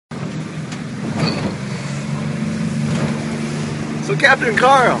So Captain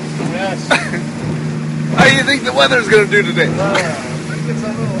Carl, Yes. how do you think the weather's going to do today? I think it's a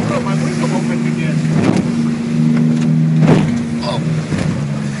little, my window opened again. Oh.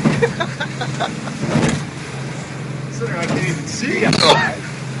 Considering I can't even see outside.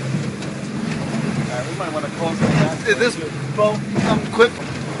 Alright, we might want to close the back. Did this boat equipped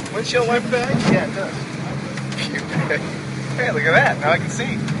windshield wiper bag? Yeah, it does. Hey, look at that. Now I can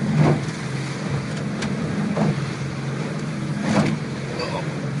see.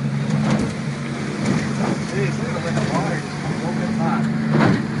 Geez, look at the water just a little bit hot.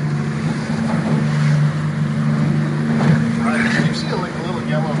 Right, you see like a little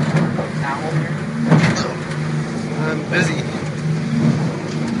yellow towel here? I'm busy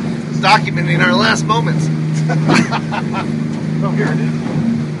documenting our last moments. Oh, here it is.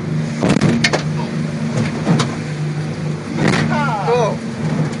 Oh,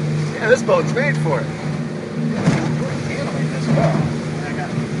 yeah, this boat's made for it. Handling this well.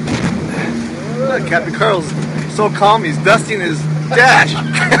 Look, Captain Carl's so calm, he's dusting his dash. That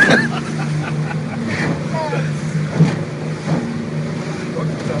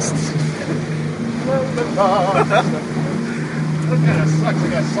kind of sucks. I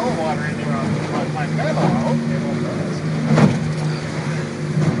got salt water in there on my pedal. I hope they won't notice.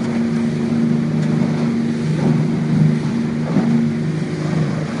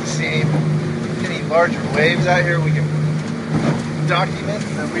 See any larger waves out here we can document?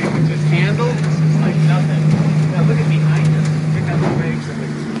 That we can just handle. This is like nothing. Now look at behind us. Check out the waves of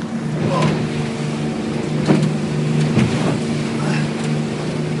it.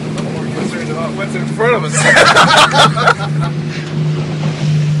 I'm more concerned about what's in front of us.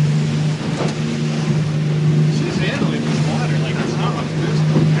 She's handling this water like it's not much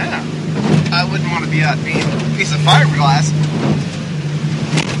business. Yeah. I wouldn't want to be out being a piece of fiberglass.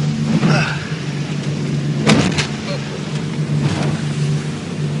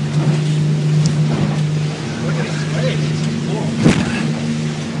 Look at his face.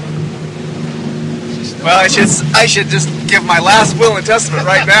 It's cool. Well, I should just give my last will and testament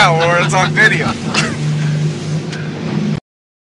right now, or it's on video.